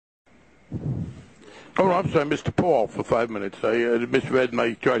Oh, I'm sorry, Mr. Paul, for 5 minutes. I misread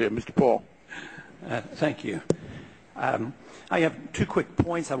my chart here. Mr. Paul. Thank you. I have two quick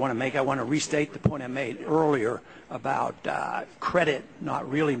points I want to make. I want to restate the point I made earlier about credit not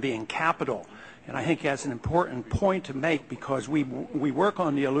really being capital. And I think that's an important point to make because we work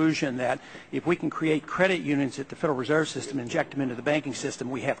on the illusion that if we can create credit unions at the Federal Reserve System, inject them into the banking system,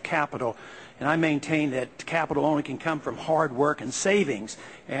 we have capital. And I maintain that capital only can come from hard work and savings.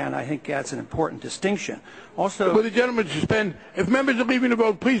 And I think that's an important distinction. Also, will the gentleman suspend? If members are leaving the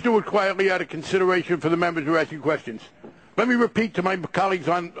vote, please do it quietly out of consideration for the members who are asking questions. Let me repeat to my colleagues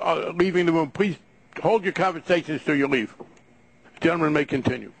on leaving the room, please hold your conversations till you leave. The gentleman may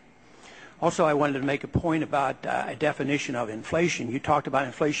continue. Also, I wanted to make a point about a definition of inflation. You talked about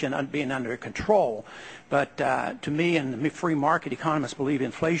inflation being under control, but to me and the free market economists believe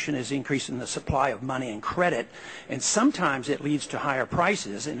inflation is increasing the supply of money and credit, and sometimes it leads to higher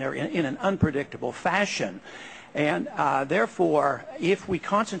prices, and they're in an unpredictable fashion. And therefore, if we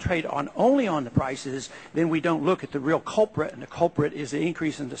concentrate only on the prices, then we don't look at the real culprit, and the culprit is the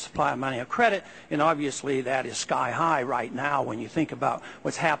increase in the supply of money and credit, and obviously that is sky high right now when you think about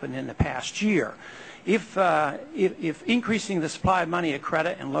what's happened in the past year. If increasing the supply of money and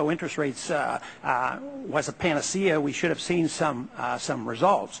credit and low interest rates was a panacea, we should have seen some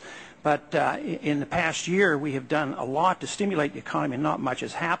results. But in the past year, we have done a lot to stimulate the economy, and not much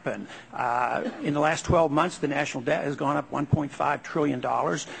has happened. In the last 12 months, the national debt has gone up $1.5 trillion.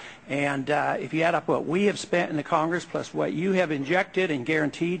 And if you add up what we have spent in the Congress plus what you have injected and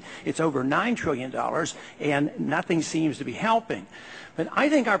guaranteed, it's over $9 trillion, and nothing seems to be helping. But I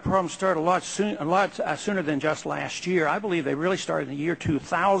think our problems start a lot sooner than just last year. I believe they really started in the year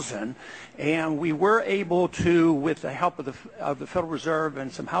 2000, and we were able to, with the help of the Federal Reserve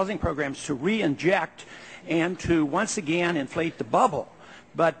and some housing programs, to re-inject and to once again inflate the bubble.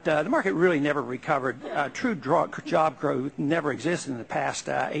 But the market really never recovered. True job growth never existed in the past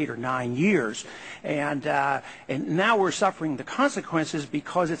 8 or 9 years. And now we're suffering the consequences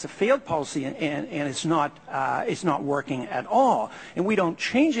because it's a failed policy and it's not working at all. And we don't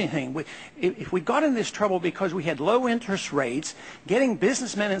change anything. If we got in this trouble because we had low interest rates, getting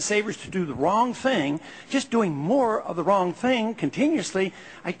businessmen and savers to do the wrong thing, just doing more of the wrong thing continuously,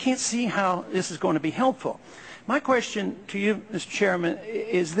 I can't see how this is going to be helpful. My question to you, Mr. Chairman,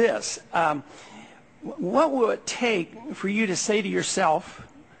 is this. What will it take for you to say to yourself,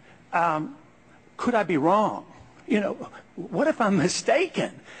 could I be wrong? You know, what if I'm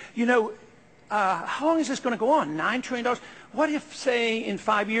mistaken? You know, how long is this going to go on? $9 trillion? What if, say, in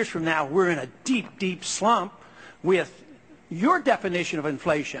 5 years from now, we're in a deep, deep slump with your definition of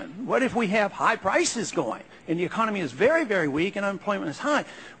inflation? What if we have high prices going and the economy is very, very weak and unemployment is high?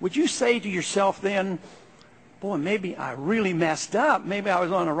 Would you say to yourself then, boy, maybe I really messed up. Maybe I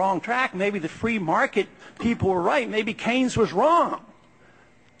was on the wrong track. Maybe the free market people were right. Maybe Keynes was wrong.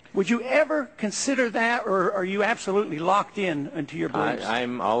 Would you ever consider that, or are you absolutely locked into your beliefs?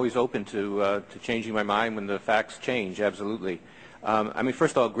 I'm always open to changing my mind when the facts change, absolutely. I mean,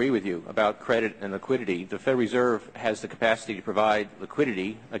 first I'll agree with you about credit and liquidity. The Federal Reserve has the capacity to provide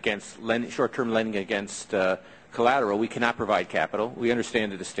liquidity against short-term lending against collateral. We cannot provide capital. We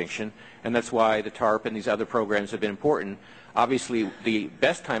understand the distinction, and that's why the TARP and these other programs have been important. Obviously, the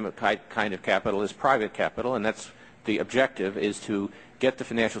best kind of capital is private capital, and that's the objective, is to get the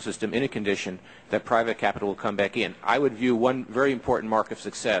financial system in a condition that private capital will come back in. I would view one very important mark of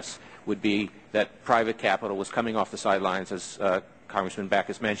success would be that private capital was coming off the sidelines, as Congressman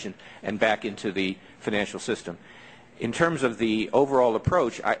Backus mentioned, and back into the financial system. In terms of the overall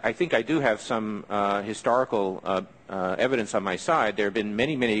approach, I think I do have some historical evidence on my side. There have been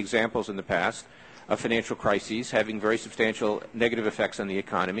many, many examples in the past of financial crises having very substantial negative effects on the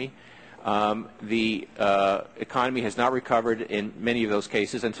economy. The economy has not recovered in many of those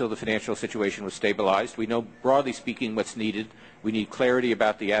cases until the financial situation was stabilized. We know, broadly speaking, what's needed. We need clarity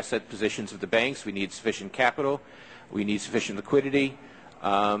about the asset positions of the banks. We need sufficient capital. We need sufficient liquidity.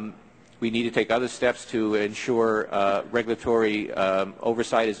 We need to take other steps to ensure regulatory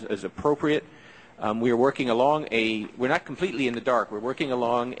oversight is appropriate. We are working along we're not completely in the dark. We're working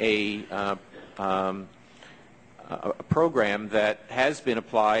along a program that has been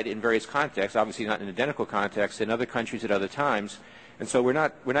applied in various contexts, obviously not in identical contexts, in other countries at other times. And so we're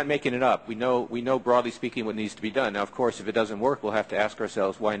not making it up. We know broadly speaking what needs to be done. Now, of course, if it doesn't work, we'll have to ask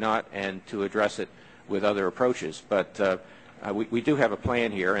ourselves why not, and to address it with other approaches. But we do have a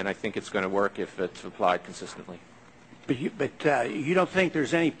plan here, and I think it's going to work if it's applied consistently. But you don't think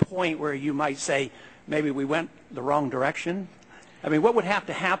there's any point where you might say maybe we went the wrong direction? I mean, what would have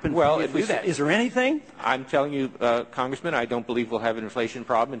to happen for you to do that? Is there anything? I'm telling you, Congressman, I don't believe we'll have an inflation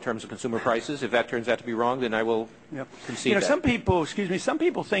problem in terms of consumer prices. If that turns out to be wrong, then I will concede that. Some people, some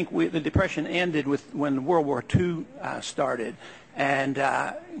people think the Depression ended when World War II started. And,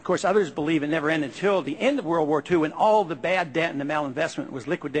 of course, others believe it never ended until the end of World War II when all the bad debt and the malinvestment was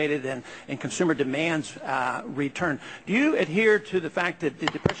liquidated and consumer demands returned. Do you adhere to the fact that the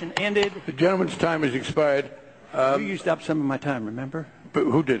Depression ended? The gentleman's time has expired. You used up some of my time, remember? But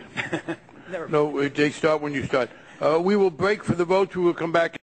who did? No, they start when you start. We will break for the votes. We will come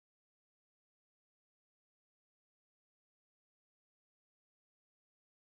back.